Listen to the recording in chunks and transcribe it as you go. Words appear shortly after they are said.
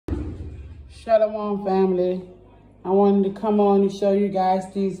Shalom family. I wanted to come on and show you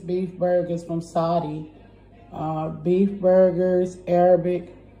guys these beef burgers from Saudi. Beef burgers,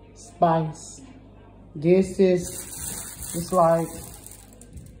 Arabic spice. This is, it's like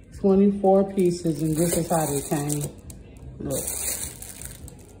 24 pieces and this is how they came. Look,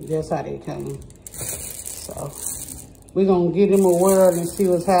 that's how they came. So we're gonna give them a whirl and see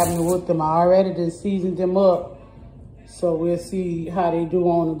what's happening with them. I already done seasoned them up. So we'll see how they do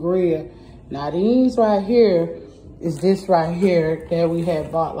on the grill. Now these right here is this right here that we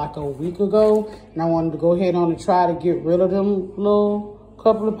had bought like a week ago. And I wanted to go ahead on and try to get rid of them little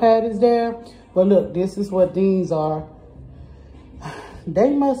couple of patties there. But look, this is what these are.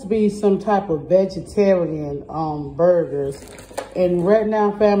 They must be some type of vegetarian burgers. And right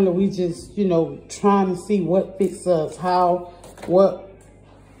now, family, we just, you know, trying to see what fits us, how, what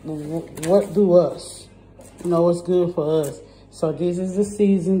do us, you know, what's good for us. So this is the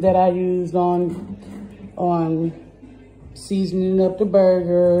season that I used on seasoning up the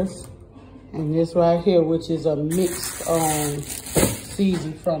burgers. And this right here, which is a mixed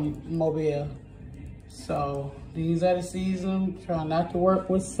season from Mobile. So these are the seasons. Try not to work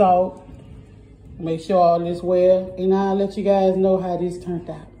with salt. Make sure all is well. And I'll let you guys know how this turned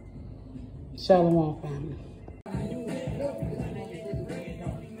out. Shalom, family.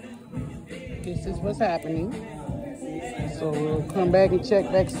 This is what's happening. So we'll come back and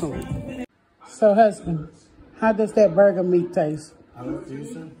check back soon. So husband, how does that burger meat taste? I look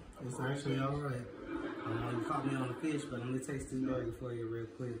decent. It's actually all right. You caught me on the fish, but let me taste this burger for you real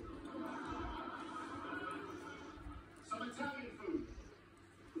quick. Some Italian food.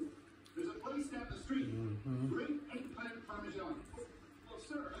 There's a place down the street. Great eggplant parmesan. Well,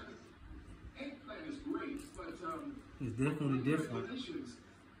 sir, eggplant is great, but it's definitely different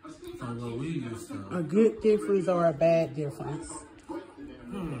from what we used to. A good difference or a bad difference?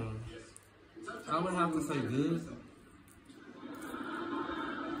 I would have to say good.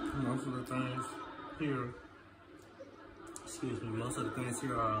 Most of the things here, most of the things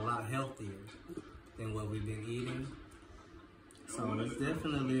here are a lot healthier than what we've been eating. So it's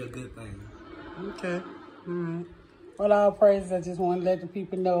definitely a good thing. Okay. All right. Well, all praise. I just want to let the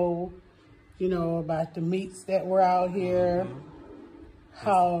people know, you know, about the meats that were out here.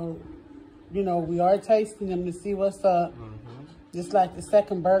 How, you know, we are tasting them to see what's up. Just like the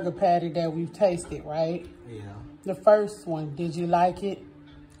second burger patty that we've tasted, right? Yeah. The first one, did you like it?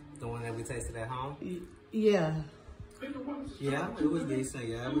 The one that we tasted at home? Yeah. Yeah, it was decent.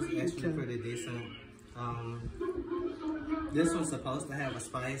 Yeah, it was actually pretty decent. This one's supposed to have a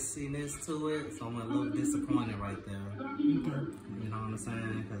spiciness to it, so I'm a little disappointed right there. You know what I'm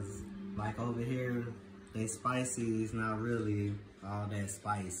saying? Because like over here, they spicy is not really all that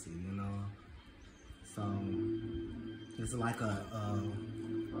spicy, you know? So it's like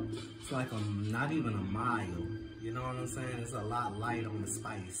not even a mild, you know what I'm saying? It's a lot light on the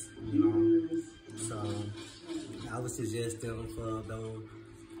spice, you know? So I would suggest them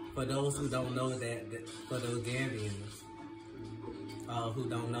for those who don't know that for those Gambians, who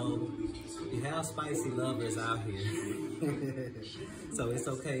don't know, you have spicy lovers out here. So it's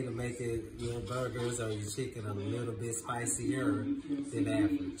okay to make your burgers or your chicken a little bit spicier than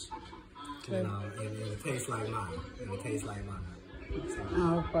average. Okay. You know, in a case like mine. So,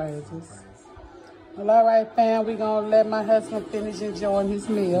 all praises. Well, all right, fam. We're going to let my husband finish enjoying his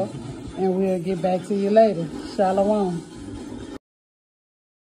meal, and we'll get back to you later. Shalom.